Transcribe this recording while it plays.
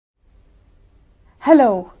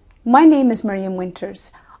Hello, my name is Miryam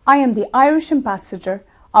Winters. I am the Irish Ambassador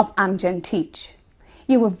of Amgen Teach.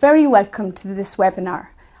 You are very welcome to this webinar,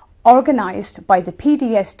 organised by the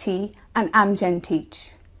PDST and Amgen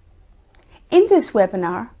Teach. In this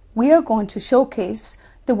webinar, we are going to showcase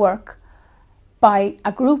the work by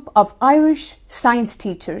a group of Irish science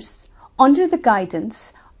teachers under the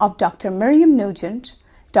guidance of Dr. Miryam Nugent,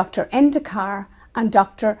 Dr. Enda Carr and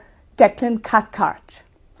Dr. Declan Cathcart.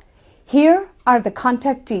 Here are the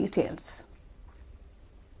contact details.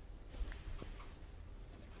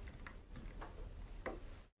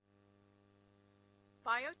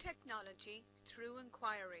 Biotechnology through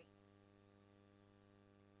Enquiry.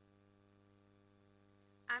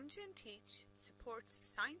 Amgen Teach supports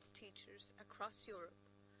science teachers across Europe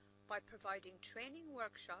by providing training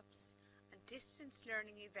workshops and distance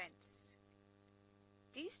learning events.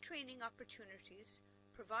 These training opportunities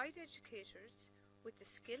provide educators with the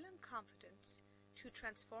skill and competence to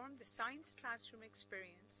transform the science classroom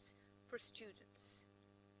experience for students.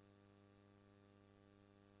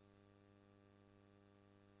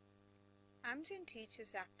 Amgen Teach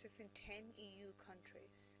is active in 10 EU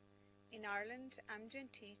countries. In Ireland,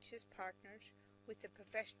 Amgen Teach is partnered with the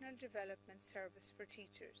Professional Development Service for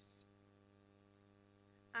Teachers.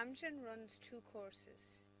 Amgen runs 2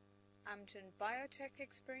 courses, Amgen Biotech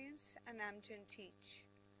Experience and Amgen Teach.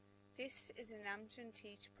 This is an Amgen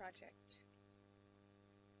Teach project.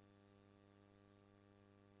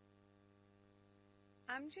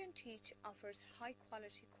 Amgen Teach offers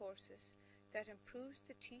high-quality courses that improves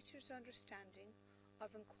the teacher's understanding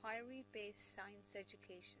of inquiry-based science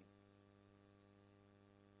education.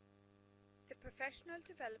 The Professional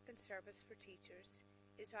Development Service for Teachers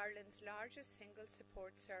is Ireland's largest single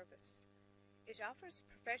support service. It offers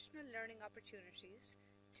professional learning opportunities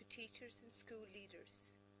to teachers and school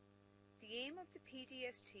leaders. The aim of the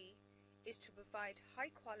PDST is to provide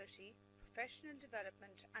high-quality professional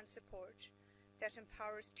development and support that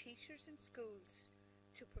empowers teachers and schools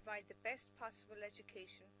to provide the best possible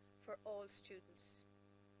education for all students.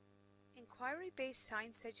 Inquiry-based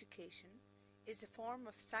science education is a form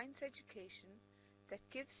of science education that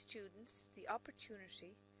gives students the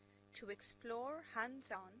opportunity to explore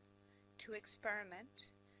hands-on, to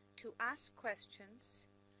experiment, to ask questions,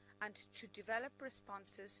 and to develop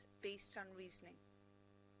responses based on reasoning.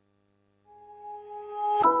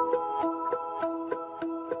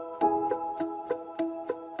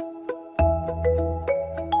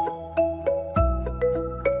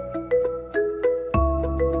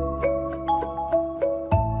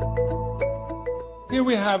 Here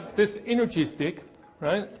we have this energy stick,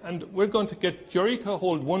 right? And we're going to get Jerry to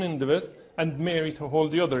hold one end of it and Mary to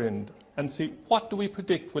hold the other end and see what do we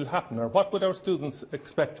predict will happen, or what would our students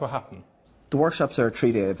expect to happen. The workshops are a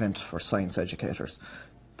 3-day event for science educators.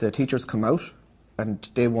 The teachers come out,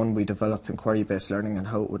 and day 1 we develop inquiry-based learning and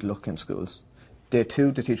how it would look in schools. Day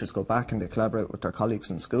 2 the teachers go back and they collaborate with their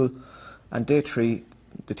colleagues in school, and day 3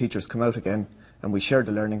 the teachers come out again and we share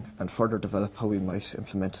the learning and further develop how we might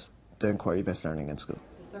implement the inquiry-based learning in school.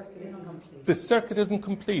 The circuit isn't complete. The circuit isn't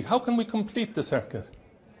complete. How can we complete the circuit?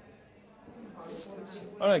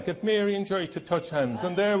 All right, get Mary and Jerry to touch hands,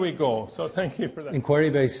 and there we go. So thank you for that.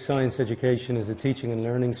 Inquiry-based science education is a teaching and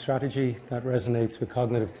learning strategy that resonates with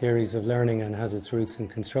cognitive theories of learning and has its roots in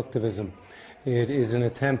constructivism. It is an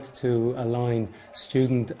attempt to align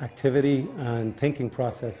student activity and thinking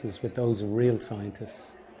processes with those of real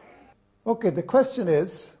scientists. Okay, the question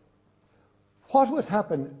is, what would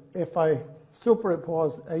happen if I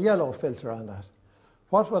superimpose a yellow filter on that?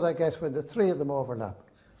 What would I get when the 3 of them overlap?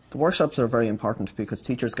 The workshops are very important because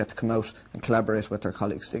teachers get to come out and collaborate with their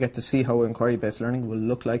colleagues. They get to see how inquiry-based learning will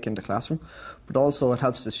look like in the classroom, but also it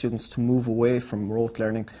helps the students to move away from rote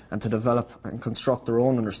learning and to develop and construct their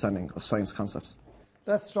own understanding of science concepts.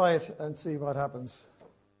 Let's try it and see what happens.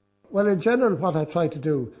 Well, in general, what I try to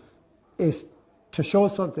do is to show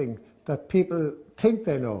something that people think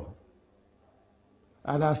they know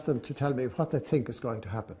and ask them to tell me what they think is going to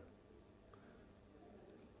happen.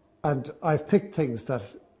 And I've picked things that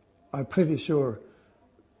I'm pretty sure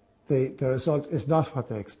the result is not what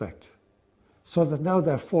they expect. So that now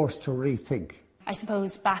they're forced to rethink. I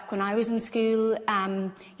suppose back when I was in school,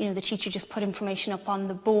 the teacher just put information up on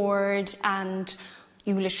the board and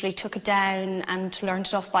you literally took it down and learned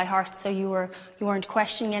it off by heart. So you weren't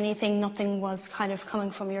questioning anything, nothing was kind of coming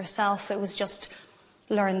from yourself. It was just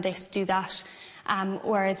learn this, do that.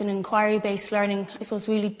 Whereas in inquiry-based learning, I suppose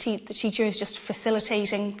really the teacher is just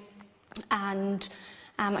facilitating and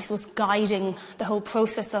I suppose guiding the whole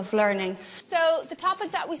process of learning. So the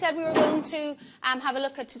topic that we said we were going to have a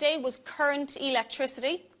look at today was current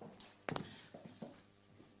electricity.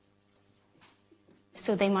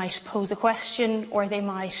 So they might pose a question, or they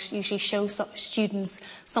might usually show students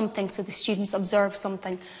something, so the students observe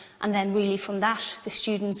something, and then really from that the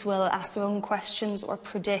students will ask their own questions or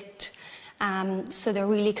predict. So they're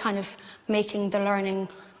really kind of making the learning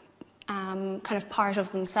kind of part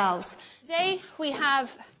of themselves. Today we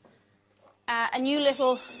have a new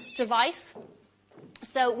little device.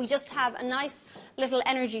 So we just have a nice little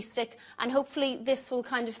energy stick, and hopefully this will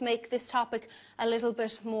kind of make this topic a little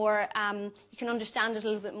bit more, you can understand it a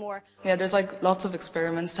little bit more. Yeah, there's like lots of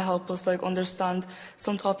experiments to help us like understand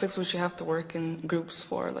some topics which you have to work in groups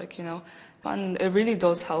for, like, you know. And it really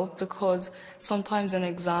does help, because sometimes in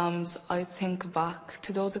exams I think back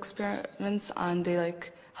to those experiments and they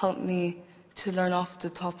like help me to learn off the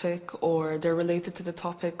topic, or they're related to the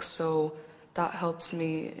topic, so that helps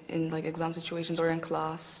me in like exam situations or in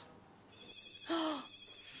class.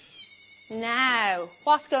 Now,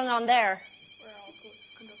 what's going on there? We're all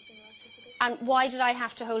conducting electricity. And why did I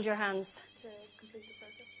have to hold your hands? To complete the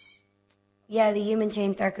circuit. Yeah, the human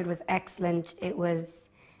chain circuit was excellent. It was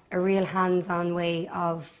a real hands-on way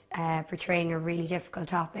of portraying a really difficult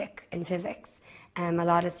topic in physics. A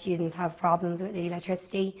lot of students have problems with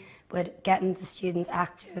electricity, but getting the students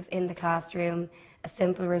active in the classroom, a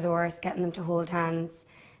simple resource, getting them to hold hands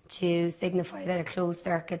to signify that a closed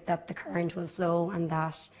circuit, that the current will flow, and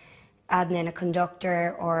that adding in a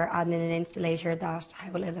conductor or adding in an insulator, that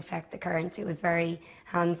how will it affect the current. It was very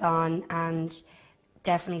hands-on and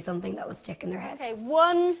definitely something that will stick in their heads. Okay,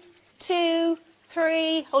 1, 2,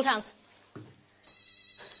 3, hold hands.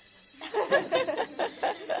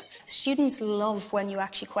 Students love when you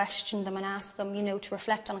actually question them and ask them, you know, to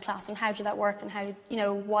reflect on a class and how did that work, and how, you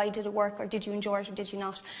know, why did it work, or did you enjoy it or did you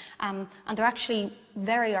not? And they're actually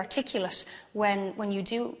very articulate when you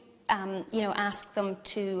do, you know, ask them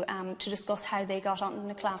to discuss how they got on in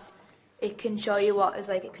the class. It can show you what is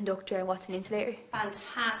like a conductor and what's an insulator.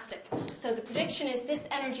 Fantastic. So the prediction is this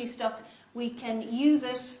energy stuck, we can use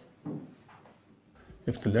it.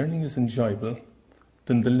 If the learning is enjoyable,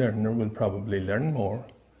 then the learner will probably learn more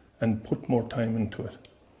and put more time into it.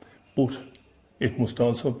 But it must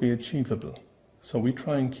also be achievable. So we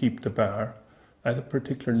try and keep the bar at a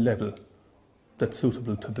particular level that's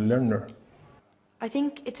suitable to the learner. I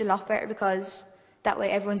think it's a lot better, because that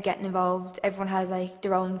way everyone's getting involved. Everyone has like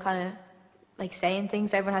their own kind of like saying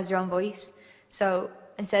things. Everyone has their own voice. So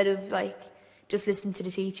instead of like just listening to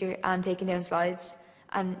the teacher and taking down slides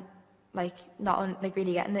and like not like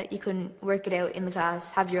really getting it, you can work it out in the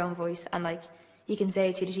class, have your own voice, and like you can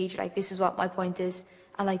say to the teacher like, this is what my point is,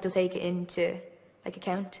 and like they'll take it into like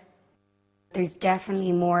account. There's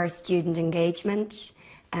definitely more student engagement.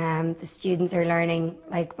 The students are learning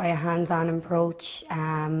like by a hands-on approach.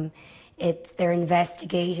 They're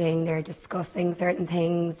investigating, they're discussing certain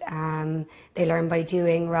things. They learn by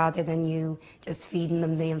doing rather than you just feeding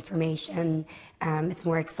them the information. It's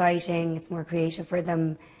more exciting, it's more creative for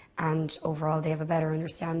them, and overall they have a better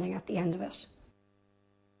understanding at the end of it.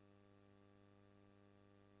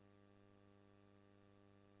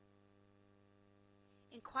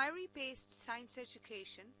 Inquiry-based science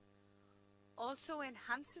education also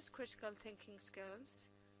enhances critical thinking skills,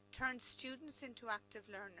 turns students into active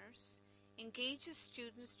learners, engages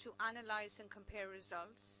students to analyse and compare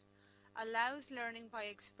results, allows learning by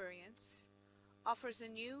experience, offers a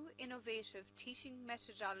new, innovative teaching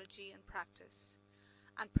methodology and practice,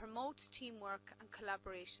 and promotes teamwork and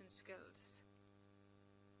collaboration skills.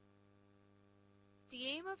 The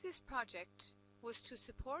aim of this project was to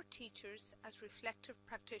support teachers as reflective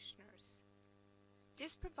practitioners.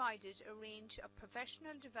 This provided a range of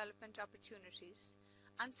professional development opportunities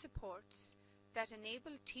and supports that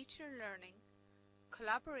enable teacher learning,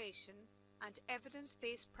 collaboration and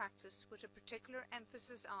evidence-based practice, with a particular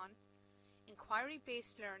emphasis on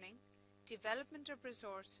inquiry-based learning, development of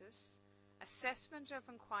resources, assessment of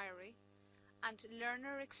inquiry, and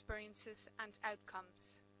learner experiences and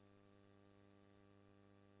outcomes.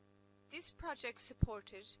 This project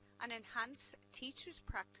supported and enhanced teachers'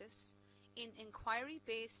 practice in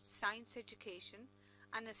inquiry-based science education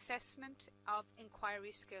and assessment of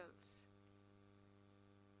inquiry skills.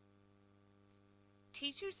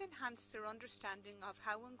 Teachers enhanced their understanding of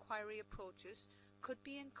how inquiry approaches could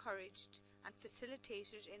be encouraged and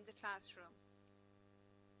facilitated in the classroom.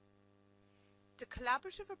 The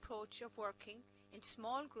collaborative approach of working in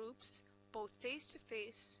small groups, both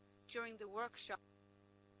face-to-face during the workshop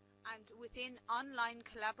and within online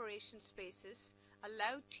collaboration spaces,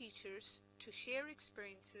 allowed teachers to share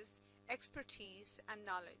experiences, expertise and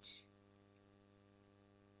knowledge.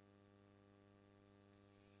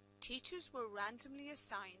 Teachers were randomly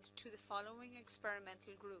assigned to the following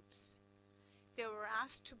experimental groups. They were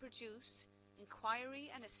asked to produce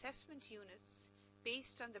inquiry and assessment units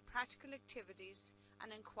based on the practical activities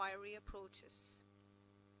and inquiry approaches.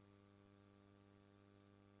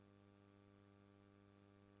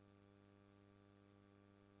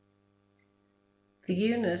 The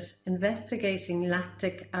unit investigating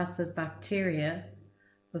lactic acid bacteria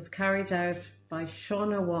was carried out by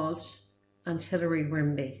Shauna Walsh and Hilary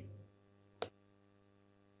Wimby.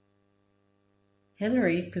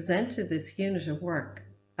 Hilary presented this unit of work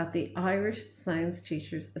at the Irish Science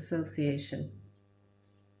Teachers Association.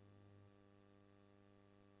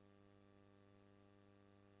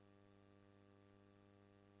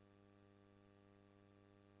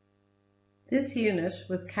 This unit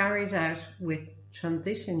was carried out with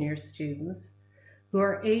transition year students who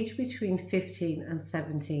are aged between 15 and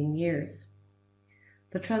 17 years.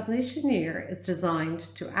 The transition year is designed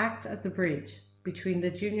to act as a bridge between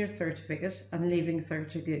the junior certificate and leaving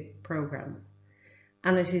certificate programs,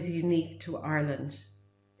 and it is unique to Ireland.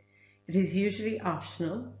 It is usually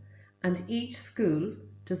optional, and each school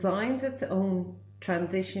designs its own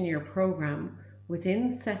transition year program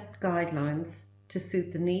within set guidelines to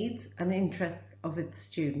suit the needs and interests of its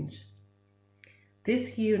student.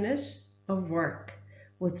 This unit of work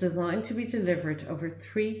was designed to be delivered over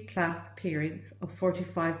 3 class periods of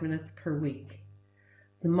 45 minutes per week.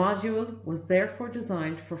 The module was therefore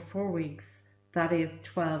designed for 4 weeks, that is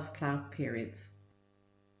 12 class periods.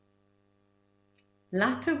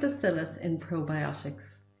 Lactobacillus in probiotics.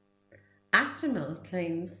 Actimel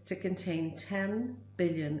claims to contain 10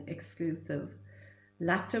 billion exclusive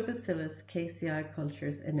Lactobacillus casei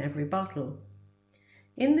cultures in every bottle.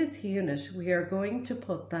 In this unit, we are going to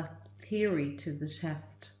put that theory to the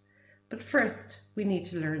test, but first we need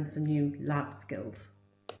to learn some new lab skills.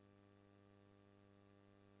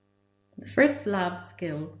 The first lab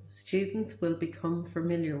skill students will become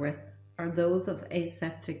familiar with are those of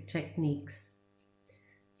aseptic techniques.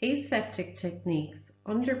 Aseptic techniques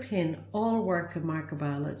underpin all work in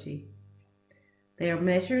microbiology. They are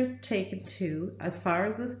measures taken to, as far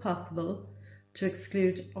as is possible, to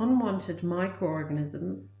exclude unwanted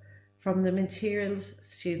microorganisms from the materials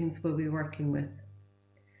students will be working with.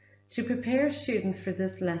 To prepare students for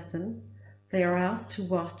this lesson, they are asked to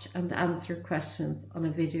watch and answer questions on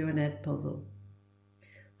a video and ed puzzle.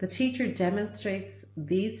 The teacher demonstrates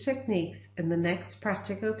these techniques in the next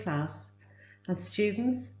practical class, and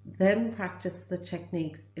students then practice the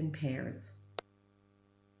techniques in pairs.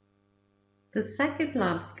 The second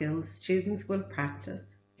lab skill students will practice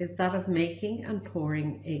is that of making and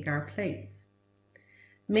pouring agar plates.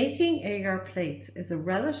 Making agar plates is a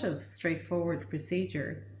relatively straightforward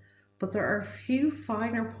procedure, but there are a few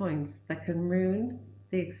finer points that can ruin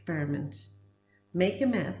the experiment, make a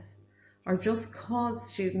mess, or just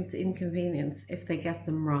cause students inconvenience if they get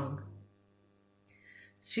them wrong.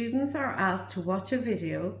 Students are asked to watch a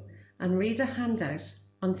video and read a handout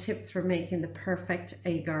on tips for making the perfect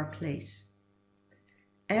agar plate.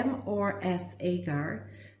 MRS agar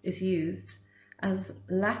is used as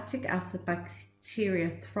lactic acid bacteria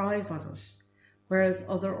thrive on it, whereas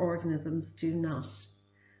other organisms do not.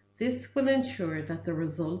 This will ensure that the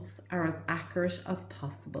results are as accurate as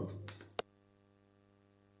possible.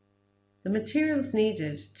 The materials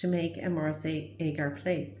needed to make MRS agar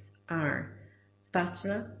plates are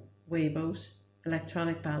spatula, weigh boat,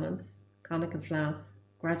 electronic balance, conical flask,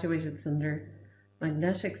 graduated cylinder,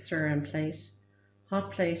 magnetic stir and plate, hot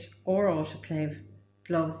plate or autoclave,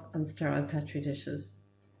 gloves and sterile petri dishes.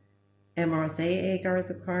 MRSA agar is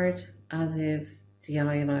required, as is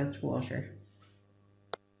deionized water.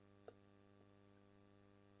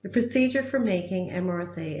 The procedure for making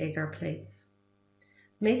MRSA agar plates.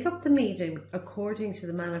 Make up the medium according to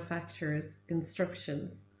the manufacturer's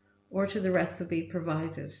instructions or to the recipe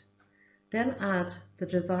provided. Then add the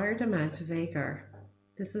desired amount of agar.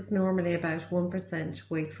 This is normally about 1%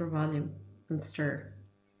 weight for volume, and stir.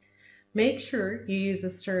 Make sure you use a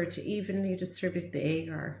stirrer to evenly distribute the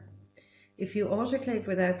agar. If you autoclave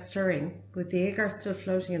without stirring, with the agar still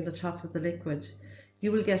floating on the top of the liquid,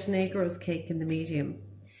 you will get an agarose cake in the medium.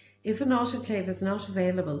 If an autoclave is not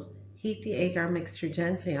available, heat the agar mixture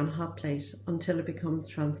gently on a hot plate until it becomes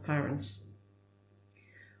transparent.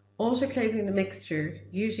 Autoclaving the mixture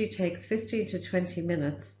usually takes 15 to 20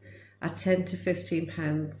 minutes at 10 to 15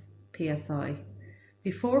 pounds psi.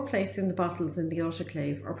 Before placing the bottles in the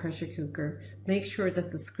autoclave or pressure cooker, make sure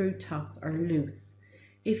that the screw tops are loose.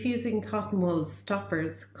 If using cotton wool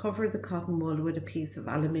stoppers, cover the cotton wool with a piece of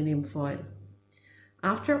aluminium foil.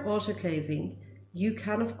 After autoclaving, you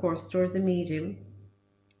can of course store the medium,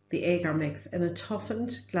 the agar mix, in a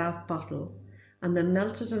toughened glass bottle and then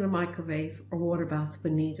melt it in a microwave or water bath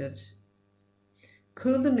when needed.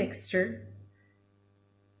 Cool the mixture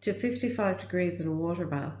to 55 degrees in a water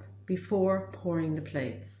bath before pouring the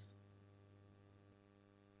plates.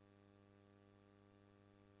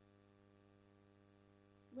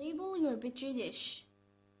 Label your Petri dish.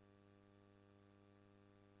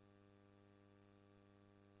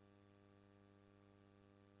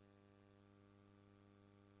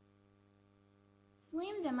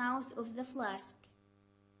 Flame the mouth of the flask.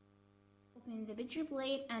 Open the Petri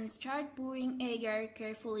plate and start pouring agar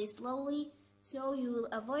carefully, slowly, so you will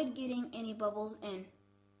avoid getting any bubbles in.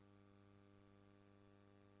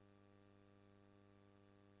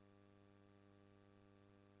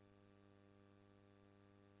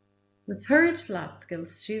 The third lab skill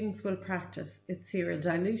students will practice is serial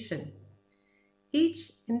dilution.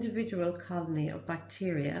 Each individual colony of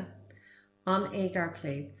bacteria on agar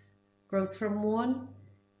plates grows from one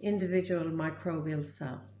individual microbial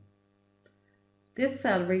cell. This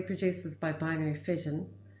cell reproduces by binary fission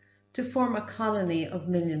to form a colony of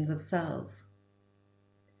millions of cells.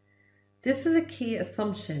 This is a key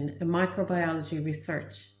assumption in microbiology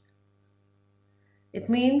research. It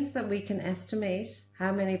means that we can estimate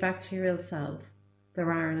how many bacterial cells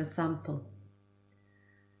there are in a sample.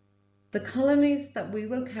 The colonies that we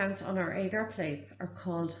will count on our agar plates are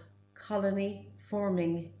called colony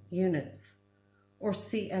forming units, or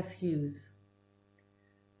CFUs.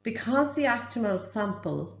 Because the optimal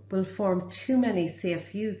sample will form too many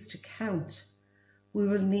CFUs to count, we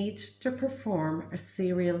will need to perform a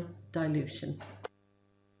serial dilution.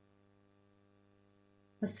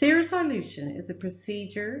 A serial dilution is a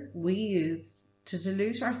procedure we use to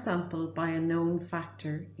dilute our sample by a known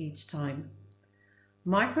factor each time.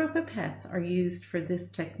 Micropipettes are used for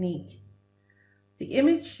this technique. The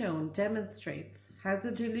image shown demonstrates how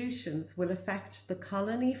the dilutions will affect the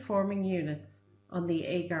colony forming units on the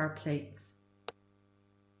agar plates.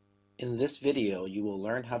 In this video, you will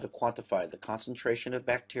learn how to quantify the concentration of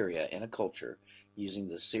bacteria in a culture using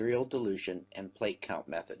the serial dilution and plate count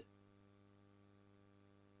method.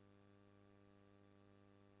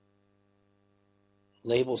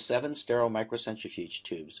 Label 7 sterile microcentrifuge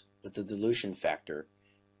tubes with the dilution factor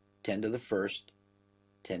 10 to the first,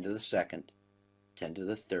 10 to the second, 10 to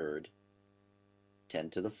the third, 10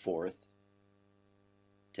 to the fourth,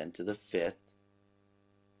 10 to the fifth,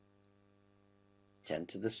 10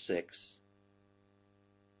 to the sixth,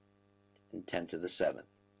 and 10 to the seventh.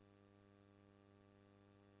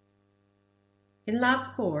 In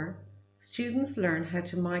Lab 4, students learn how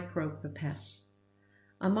to micropipette.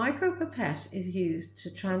 A micropipette is used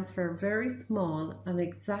to transfer very small and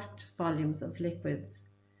exact volumes of liquids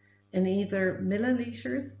in either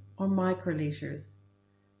milliliters or microliters.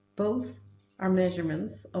 Both are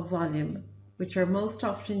measurements of volume which are most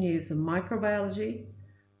often used in microbiology,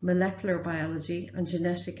 molecular biology and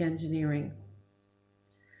genetic engineering.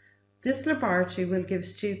 This laboratory will give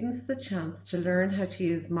students the chance to learn how to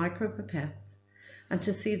use micropipettes and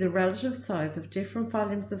to see the relative size of different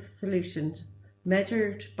volumes of solution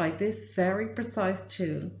measured by this very precise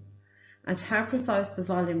tool and how precise the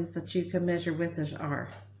volumes that you can measure with it are.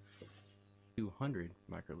 200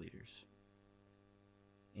 microliters.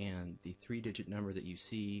 And the 3-digit number that you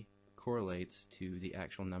see correlates to the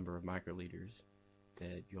actual number of microliters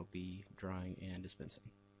that you'll be drawing and dispensing.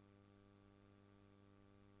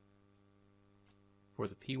 For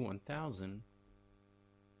the P1000,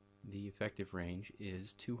 the effective range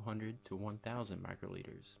is 200 to 1000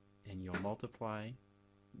 microliters, and you'll multiply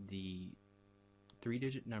the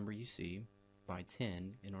 3-digit number you see by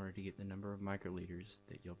 10 in order to get the number of microliters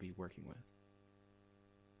that you'll be working with.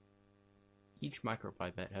 Each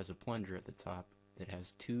micropipette has a plunger at the top that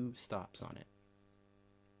has 2 stops on it.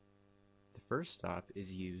 The first stop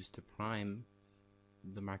is used to prime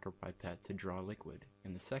the micropipette to draw liquid,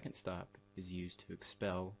 and the second stop is used to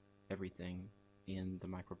expel everything in the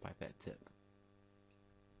micropipette tip.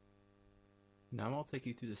 Now I'll take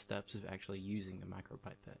you through the steps of actually using the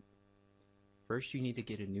micropipette. First, you need to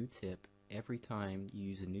get a new tip every time you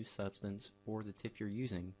use a new substance or the tip you're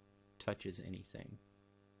using touches anything.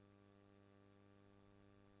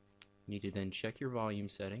 You need to then check your volume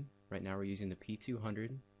setting. Right now we're using the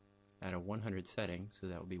P200 at a 100 setting, so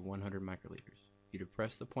that will be 100 microliters. You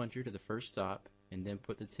depress the plunger to the first stop and then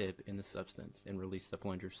put the tip in the substance and release the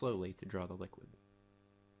plunger slowly to draw the liquid.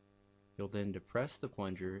 You'll then depress the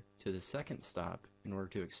plunger to the second stop in order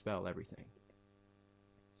to expel everything.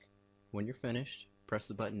 When you're finished, press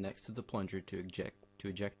the button next to the plunger to eject.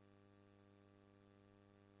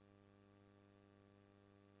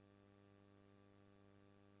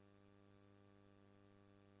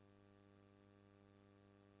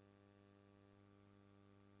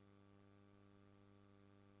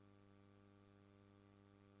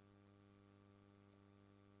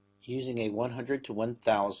 Using a 100 to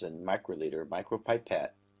 1000 microliter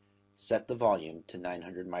micropipette, set the volume to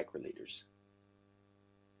 900 microliters.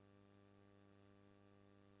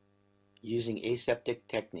 Using aseptic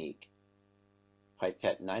technique,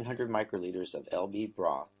 pipette 900 microliters of LB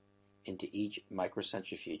broth into each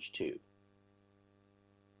microcentrifuge tube.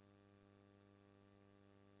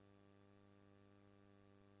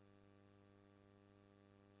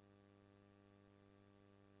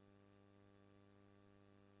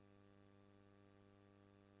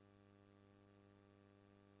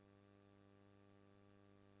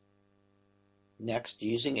 Next,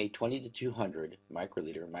 using a 20 to 200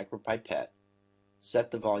 microliter micropipette, set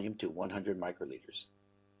the volume to 100 microliters.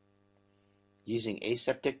 Using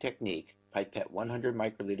aseptic technique, pipette 100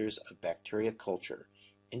 microliters of bacteria culture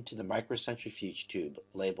into the microcentrifuge tube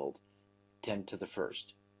labeled 10 to the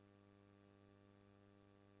first.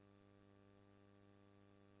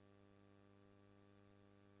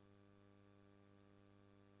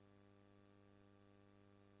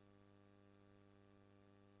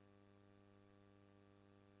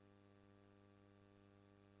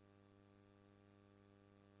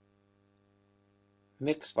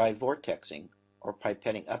 Mix by vortexing or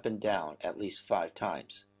pipetting up and down at least 5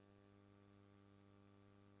 times.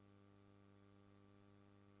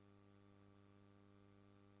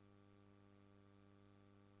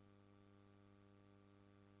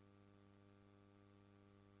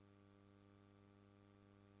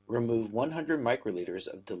 Remove 100 microliters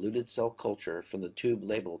of diluted cell culture from the tube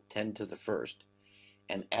labeled 10 to the first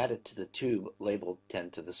and add it to the tube labeled 10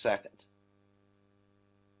 to the second.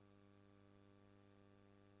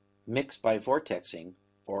 Mix by vortexing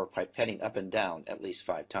or pipetting up and down at least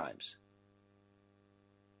 5 times.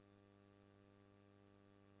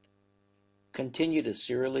 Continue to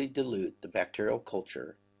serially dilute the bacterial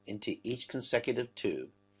culture into each consecutive tube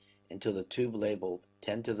until the tube labeled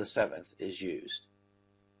 10 to the 7th is used.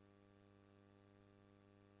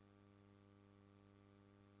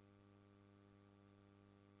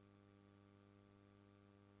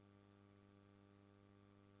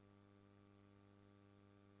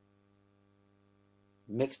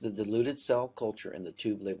 Mix the diluted cell culture in the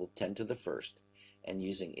tube labeled 10 to the first and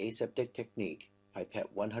using aseptic technique,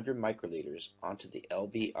 pipette 100 microliters onto the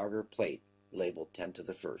LB agar plate labeled 10 to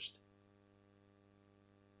the first.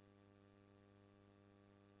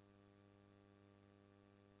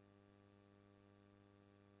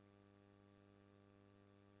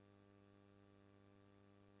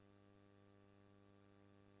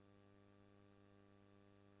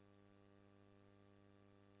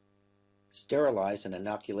 Sterilize an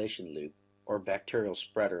inoculation loop or bacterial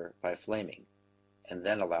spreader by flaming, and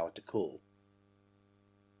then allow it to cool.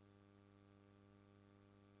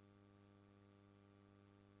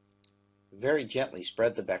 Very gently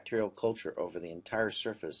spread the bacterial culture over the entire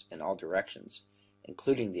surface in all directions,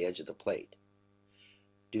 including the edge of the plate.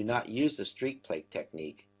 Do not use the streak plate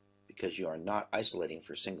technique because you are not isolating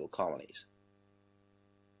for single colonies.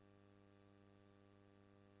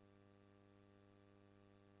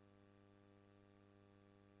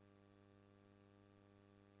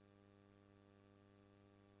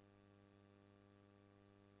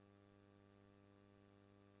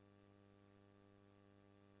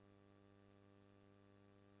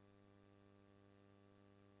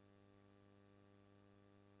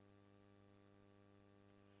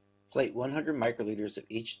 Plate 100 microliters of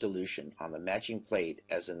each dilution on the matching plate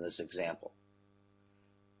as in this example.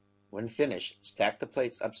 When finished, stack the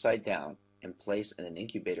plates upside down and place in an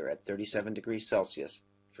incubator at 37 degrees Celsius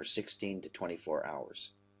for 16 to 24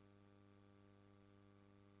 hours.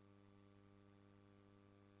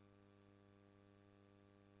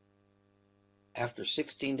 After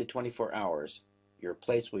 16 to 24 hours, your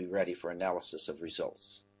plates will be ready for analysis of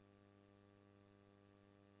results.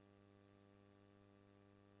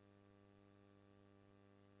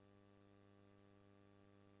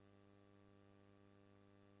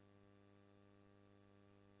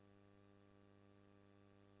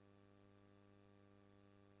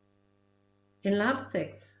 In Lab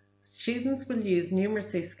 6, students will use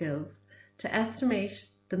numeracy skills to estimate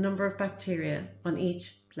the number of bacteria on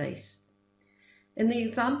each plate. In the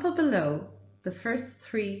example below, the first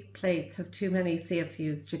 3 plates have too many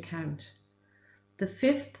CFUs to count. The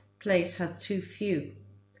 5th plate has too few,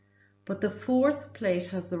 but the 4th plate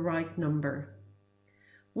has the right number.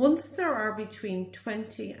 Once there are between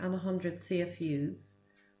 20 and 100 CFUs,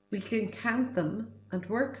 we can count them and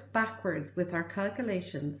work backwards with our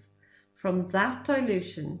calculations from that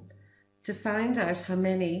dilution to find out how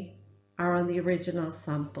many are on the original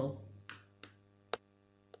sample.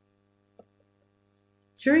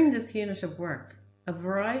 During this unit of work, a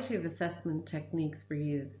variety of assessment techniques were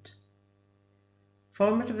used.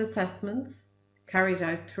 Formative assessments, carried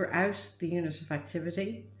out throughout the unit of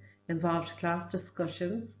activity, involved class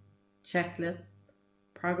discussions, checklists,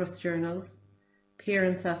 progress journals, peer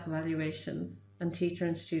and self-evaluations, and teacher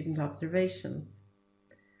and student observations.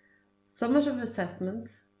 Summative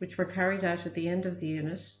assessments, which were carried out at the end of the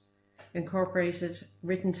unit, incorporated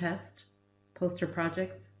written test, poster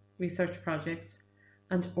projects, research projects,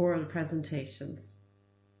 and oral presentations.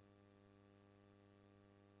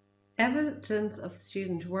 Evidence of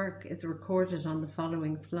student work is recorded on the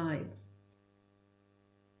following slides.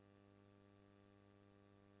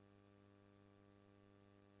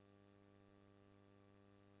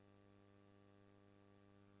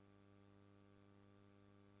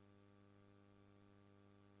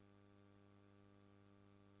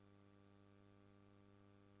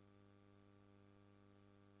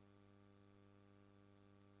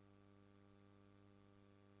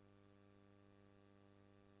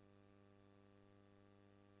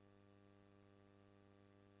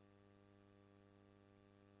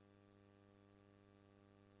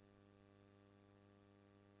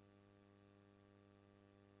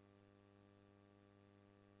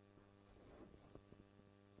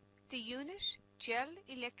 The unit Gel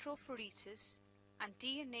Electrophoresis and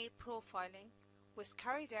DNA Profiling was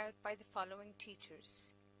carried out by the following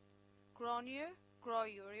teachers: Grania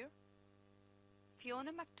Groyer,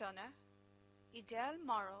 Fiona McDonough, Edel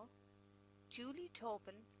Morrow, Julie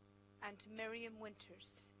Tobin, and Miryam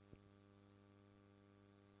Winters.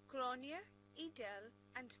 Grania, Edel,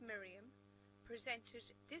 and Miryam presented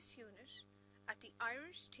this unit at the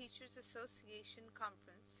Irish Teachers Association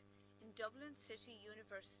Conference in Dublin City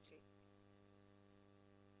University.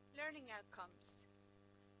 Learning outcomes.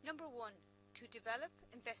 Number 1, to develop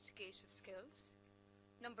investigative skills.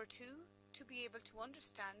 Number 2, to be able to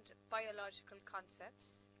understand biological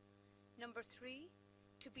concepts. Number 3,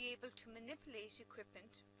 to be able to manipulate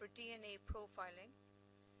equipment for DNA profiling.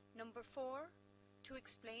 Number 4, to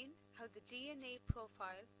explain how the DNA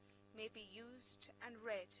profile may be used and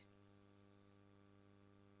read.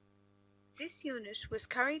 This unit was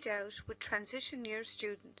carried out with transition year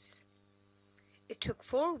students. It took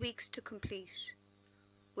 4 weeks to complete,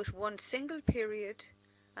 with 1 single period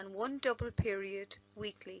and 1 double period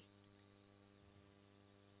weekly.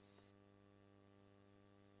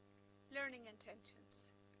 Learning intentions.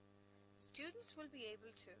 Students will be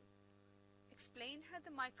able to explain how the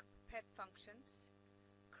micropipette functions,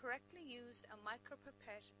 correctly use a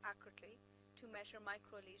micropipette accurately to measure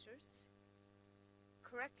microliters,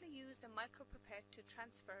 correctly use a micropipette to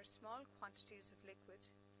transfer small quantities of liquid,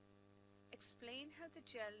 explain how the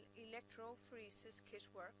gel electrophoresis kit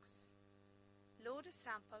works, load a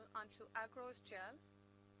sample onto agarose gel,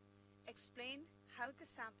 explain how the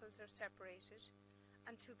samples are separated,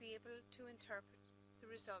 and to be able to interpret the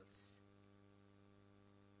results.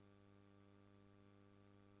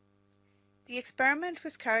 The experiment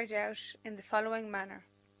was carried out in the following manner.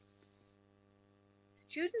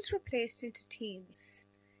 Students were placed into teams.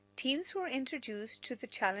 Teams were introduced to the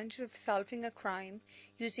challenge of solving a crime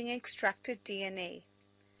using extracted DNA.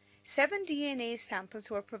 7 DNA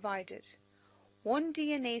samples were provided. 1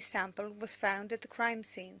 DNA sample was found at the crime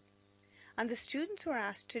scene, and the students were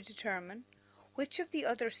asked to determine which of the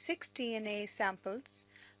other 6 DNA samples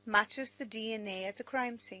matches the DNA at the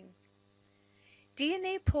crime scene.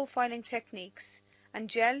 DNA profiling techniques and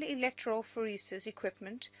gel electrophoresis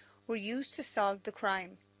equipment were used to solve the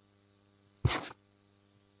crime.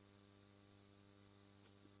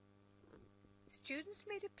 Students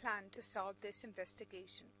made a plan to solve this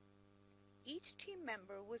investigation. Each team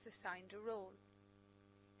member was assigned a role.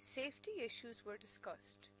 Safety issues were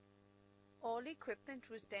discussed. All equipment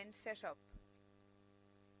was then set up.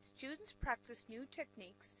 Students practiced new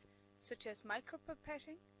techniques such as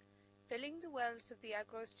micropipetting, filling the wells of the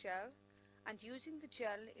agarose gel, and using the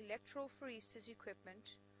gel electrophoresis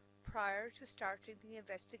equipment prior to starting the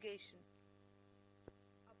investigation.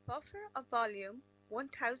 A buffer of volume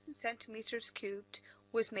 1000 centimeters cubed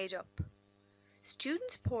was made up.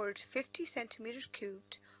 Students poured 50 centimeters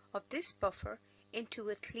cubed of this buffer into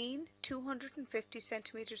a clean 250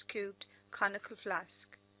 centimeters cubed conical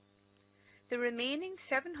flask. The remaining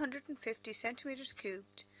 750 centimeters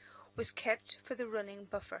cubed was kept for the running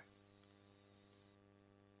buffer.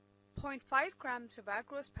 0.5 grams of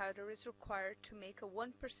agarose powder is required to make a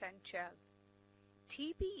 1% gel.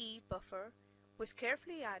 TBE buffer was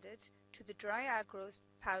carefully added to the dry agarose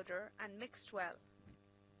powder and mixed well.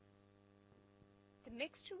 The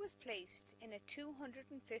mixture was placed in a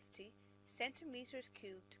 250 centimeters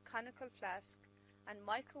cubed conical flask and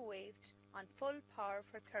microwaved on full power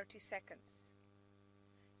for 30 seconds.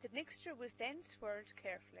 The mixture was then swirled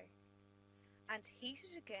carefully and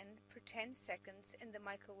heated again for 10 seconds in the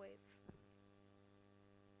microwave.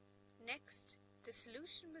 Next, the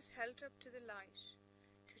solution was held up to the light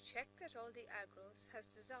to check that all the agarose has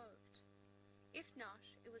dissolved. If not,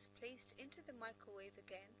 it was placed into the microwave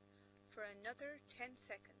again for another 10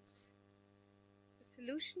 seconds. The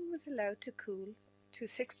solution was allowed to cool to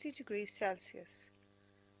 60 degrees Celsius.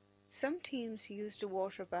 Some teams used a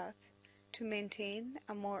water bath to maintain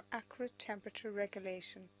a more accurate temperature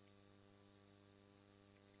regulation.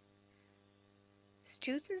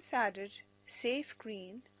 Students added safe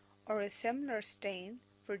green or a similar stain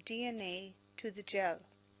for DNA to the gel.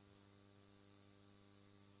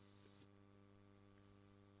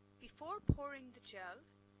 Before pouring the gel,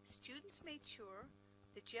 students made sure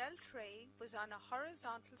the gel tray was on a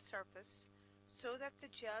horizontal surface so that the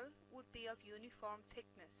gel would be of uniform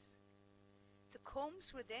thickness. The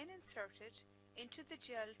combs were then inserted into the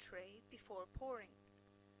gel tray before pouring.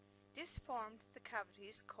 This formed the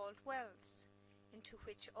cavities called wells, into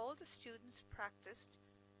which all the students practiced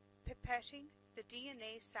pipetting the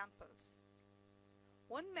DNA samples.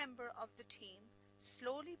 One member of the team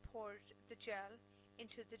slowly poured the gel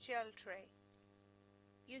into the gel tray.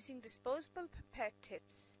 Using disposable pipette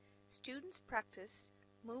tips, students practiced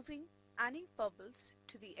moving any bubbles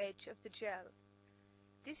to the edge of the gel.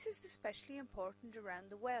 This is especially important around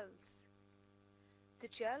the wells. The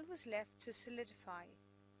gel was left to solidify.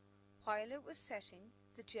 While it was setting,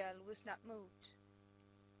 the gel was not moved.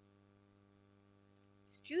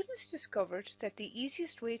 Students discovered that the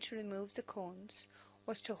easiest way to remove the cones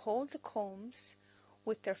was to hold the combs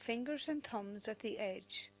with their fingers and thumbs at the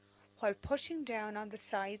edge, while pushing down on the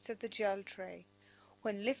sides of the gel tray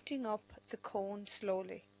when lifting up the cone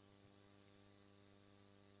slowly.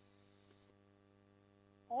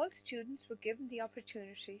 All students were given the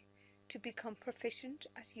opportunity to become proficient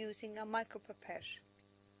at using a micropipette.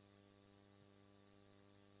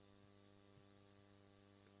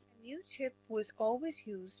 A new tip was always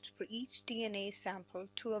used for each DNA sample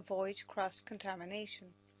to avoid cross-contamination.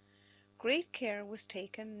 Great care was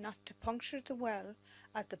taken not to puncture the well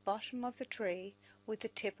at the bottom of the tray with the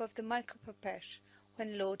tip of the micropipette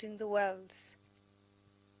when loading the wells.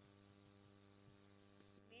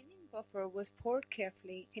 The remaining buffer was poured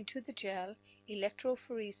carefully into the gel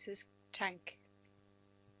electrophoresis tank.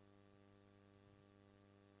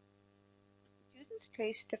 Students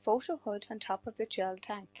placed the photo hood on top of the gel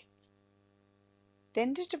tank.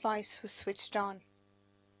 Then the device was switched on.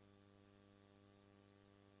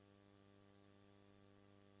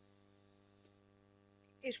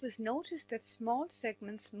 It was noticed that small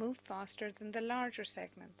segments moved faster than the larger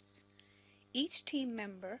segments. Each team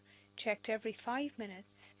member checked every 5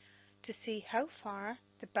 minutes to see how far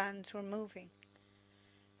the bands were moving.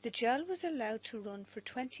 The gel was allowed to run for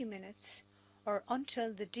 20 minutes or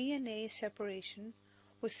until the DNA separation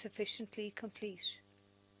was sufficiently complete.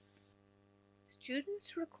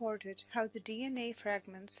 Students recorded how the DNA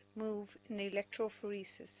fragments move in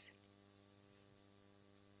electrophoresis.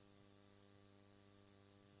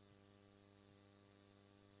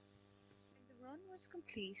 When the run was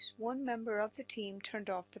complete, one member of the team turned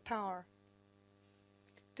off the power.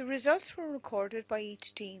 The results were recorded by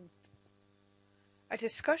each team. A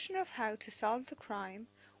discussion of how to solve the crime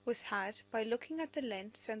was had by looking at the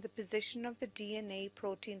lengths and the position of the DNA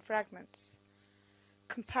protein fragments.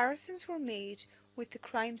 Comparisons were made with the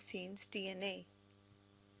crime scene's DNA.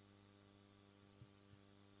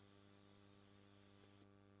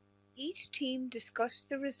 Each team discussed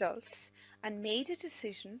the results and made a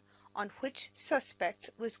decision on which suspect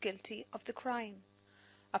was guilty of the crime.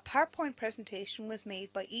 A PowerPoint presentation was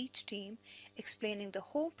made by each team explaining the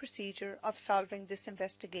whole procedure of solving this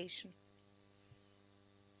investigation.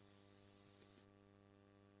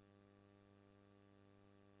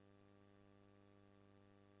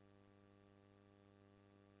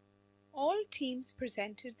 All teams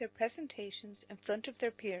presented their presentations in front of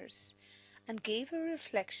their peers and gave a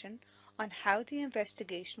reflection on how the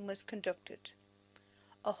investigation was conducted.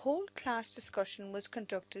 A whole class discussion was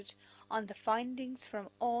conducted on the findings from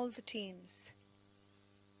all the teams.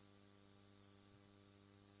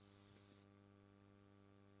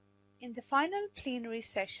 In the final plenary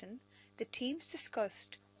session, the teams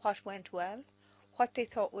discussed what went well, what they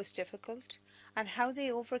thought was difficult, and how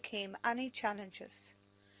they overcame any challenges.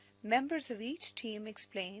 Members of each team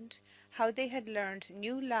explained how they had learned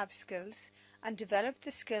new lab skills and developed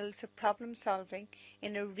the skills of problem solving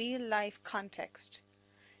in a real-life context.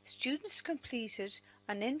 Students completed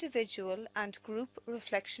an individual and group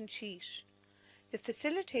reflection sheet. The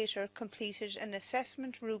facilitator completed an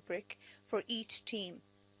assessment rubric for each team.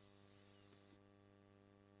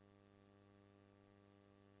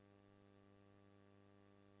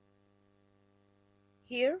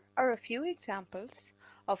 Here are a few examples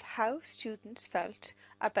of how students felt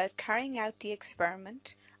about carrying out the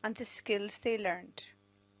experiment and the skills they learned.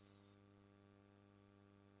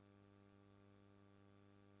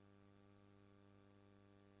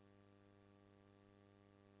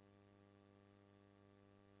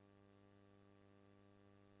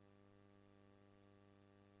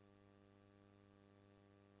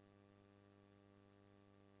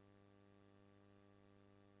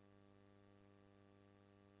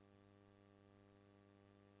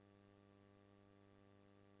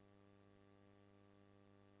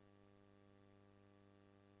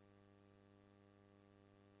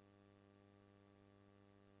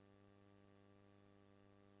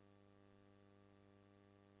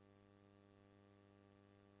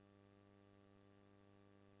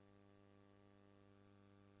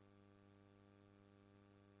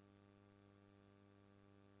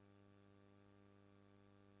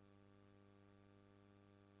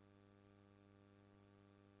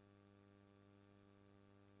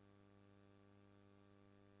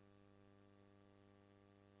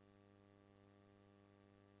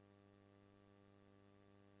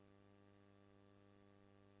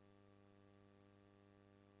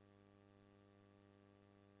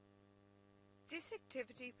 This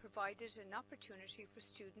activity provided an opportunity for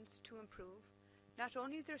students to improve not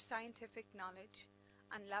only their scientific knowledge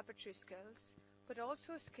and laboratory skills, but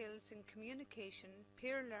also skills in communication,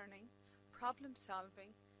 peer learning, problem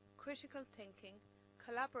solving, critical thinking,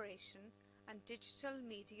 collaboration, and digital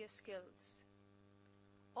media skills.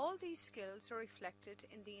 All these skills are reflected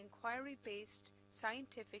in the inquiry-based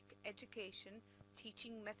scientific education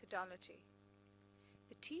teaching methodology.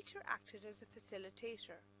 The teacher acted as a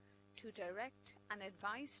facilitator to direct and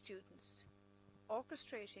advise students,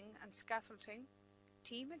 orchestrating and scaffolding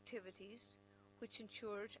team activities which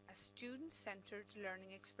ensured a student-centered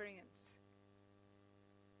learning experience.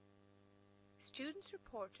 Students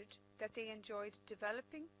reported that they enjoyed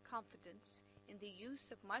developing confidence in the use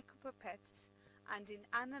of micropipettes and in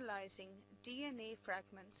analysing DNA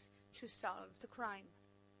fragments to solve the crime.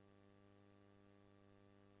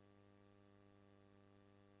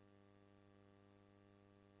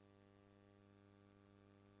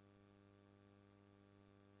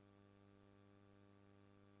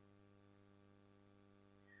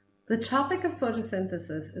 The topic of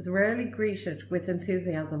photosynthesis is rarely greeted with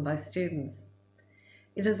enthusiasm by students.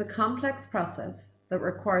 It is a complex process that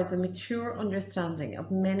requires a mature understanding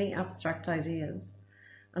of many abstract ideas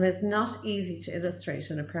and is not easy to illustrate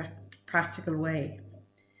in a practical way.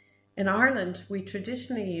 In Ireland, we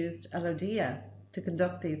traditionally used Alodia to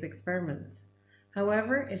conduct these experiments.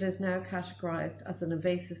 However, it is now categorized as an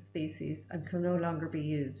invasive species and can no longer be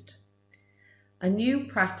used. A new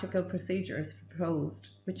practical procedure is proposed,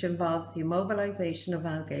 which involves the immobilization of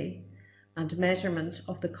algae and measurement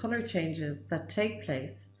of the color changes that take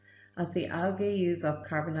place as the algae use up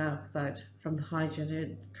carbon dioxide from the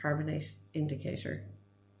hydrogen carbonate indicator.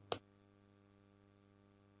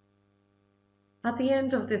 At the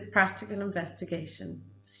end of this practical investigation,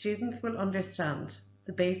 students will understand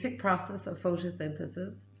the basic process of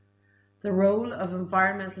photosynthesis, the role of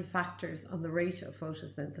environmental factors on the rate of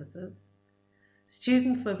photosynthesis.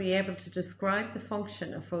 Students will be able to describe the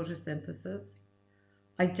function of photosynthesis,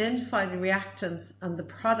 identify the reactants and the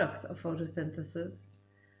products of photosynthesis,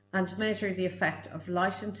 and measure the effect of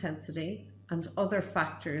light intensity and other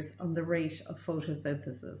factors on the rate of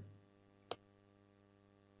photosynthesis.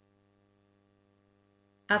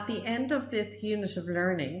 At the end of this unit of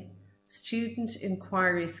learning, student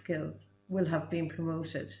inquiry skills will have been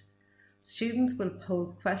promoted. Students will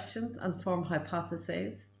pose questions and form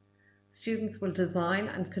hypotheses. Students will design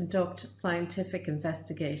and conduct scientific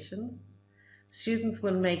investigations. Students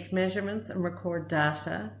will make measurements and record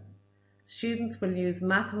data. Students will use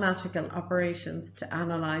mathematical operations to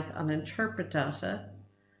analyse and interpret data.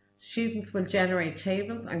 Students will generate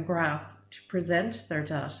tables and graphs to present their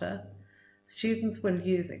data. Students will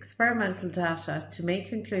use experimental data to make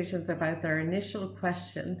conclusions about their initial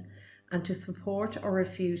question and to support or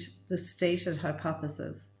refute the stated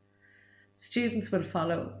hypothesis. Students will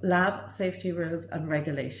follow lab safety rules and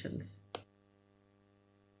regulations.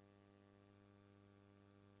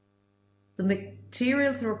 The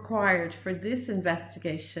materials required for this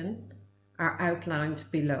investigation are outlined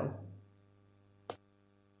below.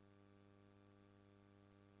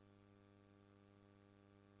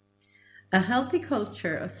 A healthy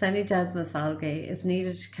culture of semidesmous algae is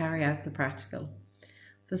needed to carry out the practical.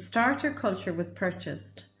 The starter culture was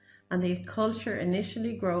purchased and the culture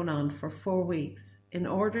initially grown on for 4 weeks in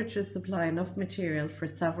order to supply enough material for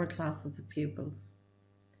several classes of pupils.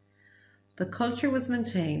 The culture was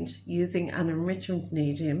maintained using an enrichment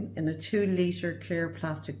medium in a 2-litre clear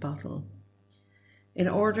plastic bottle. In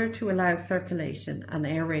order to allow circulation and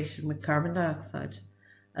aeration with carbon dioxide,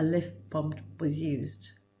 a lift pump was used.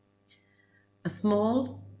 A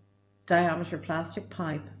small diameter plastic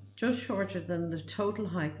pipe, just shorter than the total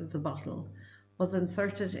height of the bottle, was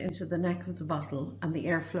inserted into the neck of the bottle and the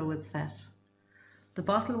airflow was set. The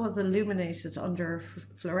bottle was illuminated under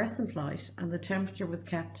fluorescent light and the temperature was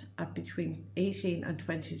kept at between 18 and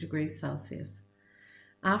 20 degrees Celsius.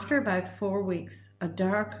 After about 4 weeks, a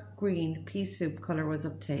dark green pea soup colour was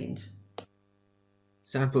obtained.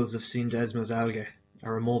 Samples of Syndesmus algae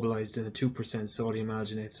are immobilized in a 2% sodium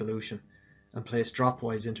alginate solution and placed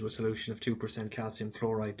dropwise into a solution of 2% calcium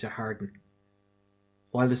chloride to harden.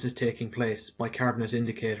 While this is taking place, bicarbonate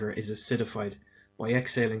indicator is acidified by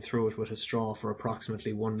exhaling through it with a straw for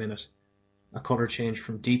approximately 1 minute. A colour change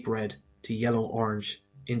from deep red to yellow-orange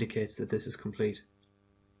indicates that this is complete.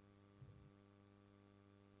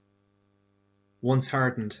 Once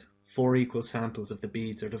hardened, 4 equal samples of the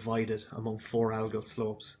beads are divided among 4 algal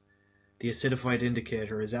slopes. The acidified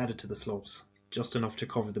indicator is added to the slopes, just enough to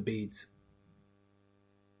cover the beads.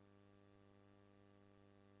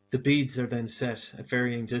 The beads are then set at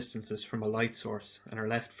varying distances from a light source and are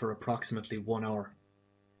left for approximately 1 hour.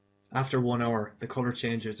 After 1 hour, the colour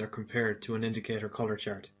changes are compared to an indicator colour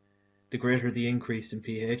chart. The greater the increase in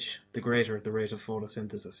pH, the greater the rate of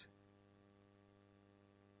photosynthesis.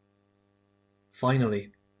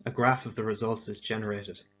 Finally, a graph of the results is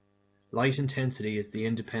generated. Light intensity is the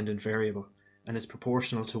independent variable and is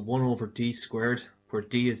proportional to 1 over d squared, where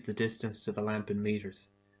d is the distance to the lamp in meters.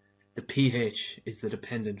 The pH is the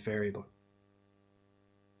dependent variable.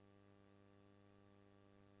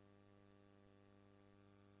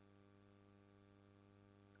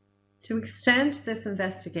 To extend this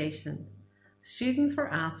investigation, students were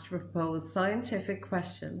asked to propose scientific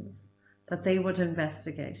questions that they would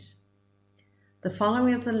investigate. The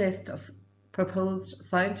following is a list of proposed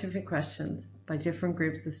scientific questions by different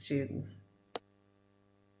groups of students.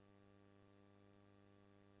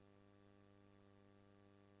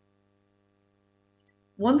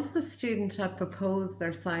 Once the student had proposed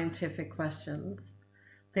their scientific questions,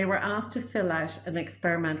 they were asked to fill out an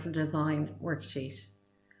experimental design worksheet.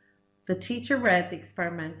 The teacher read the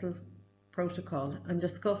experimental protocol and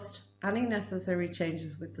discussed any necessary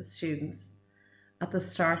changes with the students at the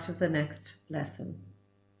start of the next lesson.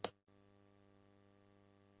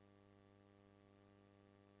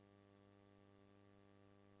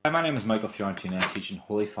 Hi, my name is Michael Fiorentina. I teach in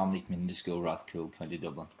Holy Family Community School, Rathcoole, County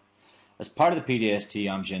Dublin. As part of the PDST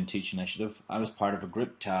Amgen Teach initiative, I was part of a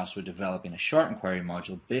group tasked with developing a short inquiry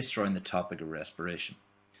module based around the topic of respiration.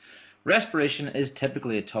 Respiration is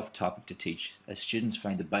typically a tough topic to teach, as students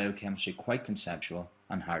find the biochemistry quite conceptual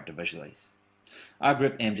and hard to visualize. Our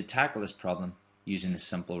group aimed to tackle this problem using the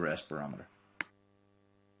simple respirometer.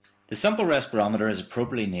 The simple respirometer is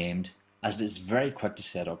appropriately named as it is very quick to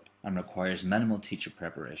set up and requires minimal teacher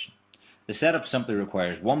preparation. The setup simply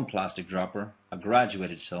requires 1 plastic dropper, a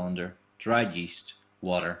graduated cylinder, dried yeast,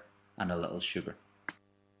 water, and a little sugar.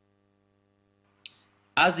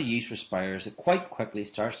 As the yeast respires, it quite quickly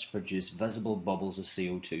starts to produce visible bubbles of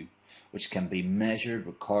CO2, which can be measured,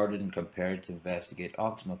 recorded, and compared to investigate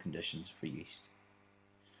optimal conditions for yeast.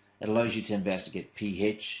 It allows you to investigate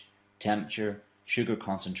pH, temperature, sugar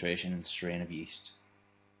concentration, and strain of yeast.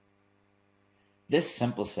 This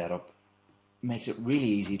simple setup makes it really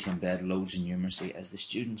easy to embed loads of numeracy, as the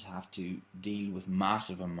students have to deal with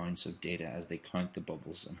massive amounts of data as they count the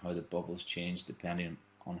bubbles and how the bubbles change depending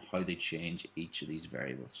on how they change each of these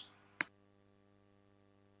variables.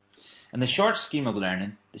 In the short scheme of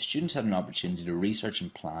learning, the students had an opportunity to research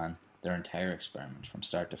and plan their entire experiment from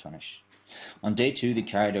start to finish. On day 2, they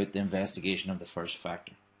carried out the investigation of the first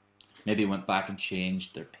factor. Maybe went back and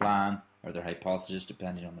changed their plan or their hypothesis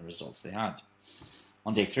depending on the results they had.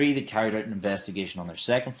 On day 3, they carried out an investigation on their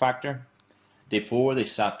second factor. Day 4, they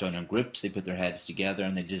sat down in groups, they put their heads together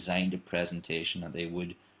and they designed a presentation that they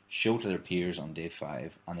would show to their peers on day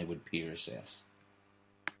 5, and they would peer assess.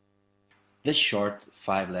 This short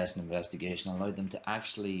 5-lesson investigation allowed them to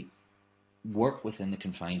actually work within the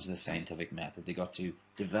confines of the scientific method. They got to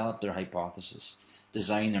develop their hypothesis,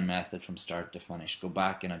 design their method from start to finish, go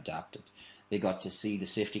back and adapt it. They got to see the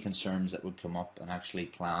safety concerns that would come up and actually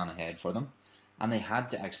plan ahead for them. And they had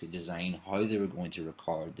to actually design how they were going to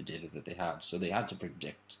record the data that they had. So they had to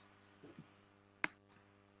predict.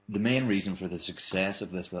 The main reason for the success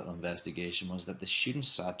of this little investigation was that the students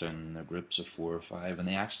sat down in their groups of 4 or 5 and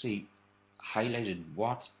they actually highlighted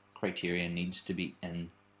what criteria needs to be in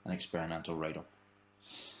an experimental write-up.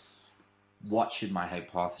 What should my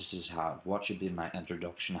hypothesis have? What should be my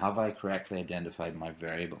introduction? Have I correctly identified my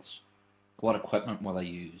variables? What equipment will I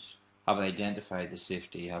use? Have I identified the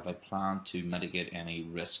safety? Have I planned to mitigate any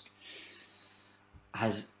risk?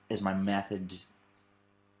 Is my method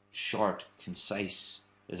short, concise?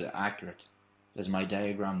 Is it accurate? Is my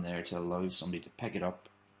diagram there to allow somebody to pick it up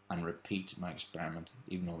and repeat my experiment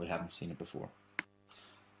even though they haven't seen it before?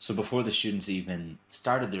 So before the students even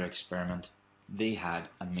started their experiment, they had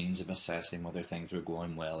a means of assessing whether things were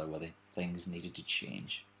going well or whether things needed to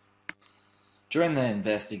change. During the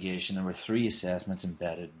investigation, there were 3 assessments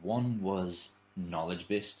embedded. One was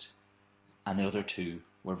knowledge-based, and the other 2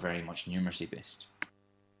 were very much numeracy-based.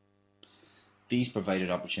 These provided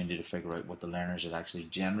opportunity to figure out what the learners had actually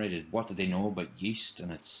generated. What did they know about yeast and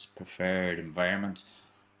its preferred environment?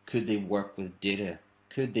 Could they work with data?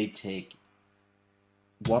 Could they take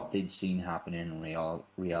what they'd seen happen in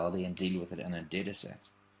reality and deal with it in a data set?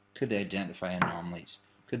 Could they identify anomalies?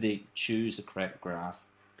 Could they choose the correct graph?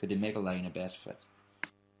 Could they make a line a best fit?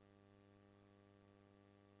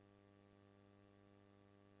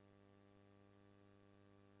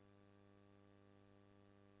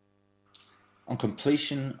 On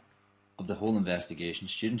completion of the whole investigation,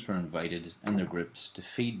 students were invited in their groups to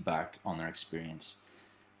feed back on their experience.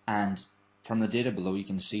 And from the data below, you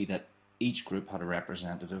can see that each group had a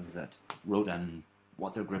representative that wrote in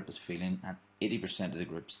what their group was feeling, and 80% of the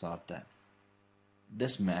groups thought that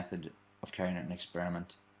this method of carrying out an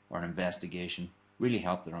experiment or an investigation really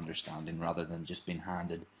helped their understanding rather than just being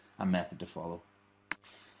handed a method to follow.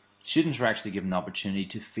 Students were actually given the opportunity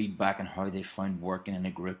to feedback on how they found working in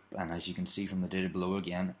a group, and as you can see from the data below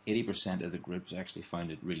again, 80% of the groups actually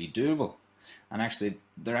found it really doable. And actually,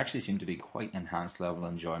 there actually seemed to be quite enhanced level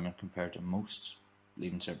of enjoyment compared to most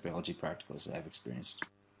leaving cert biology practicals that I've experienced.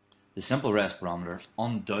 The simple respirometer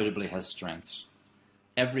undoubtedly has strengths.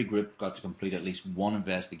 Every group got to complete at least one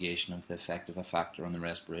investigation into the effect of a factor on the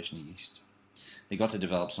respiration of yeast. They got to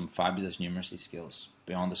develop some fabulous numeracy skills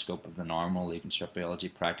beyond the scope of the normal leaving cert biology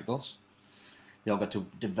practicals. They all got to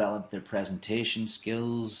develop their presentation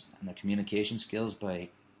skills and their communication skills by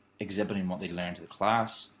exhibiting what they learned to the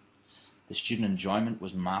class. The student enjoyment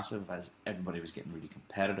was massive as everybody was getting really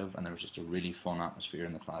competitive and there was just a really fun atmosphere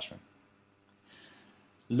in the classroom.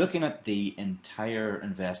 Looking at the entire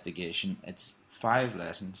investigation, it's 5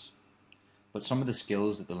 lessons, but some of the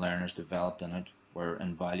skills that the learners developed in it were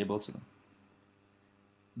invaluable to them.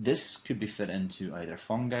 This could be fit into either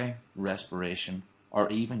fungi, respiration, or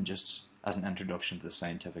even just as an introduction to the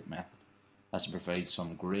scientific method, as it provides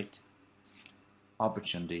some great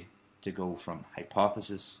opportunity to go from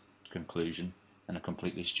hypothesis to conclusion in a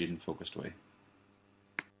completely student-focused way.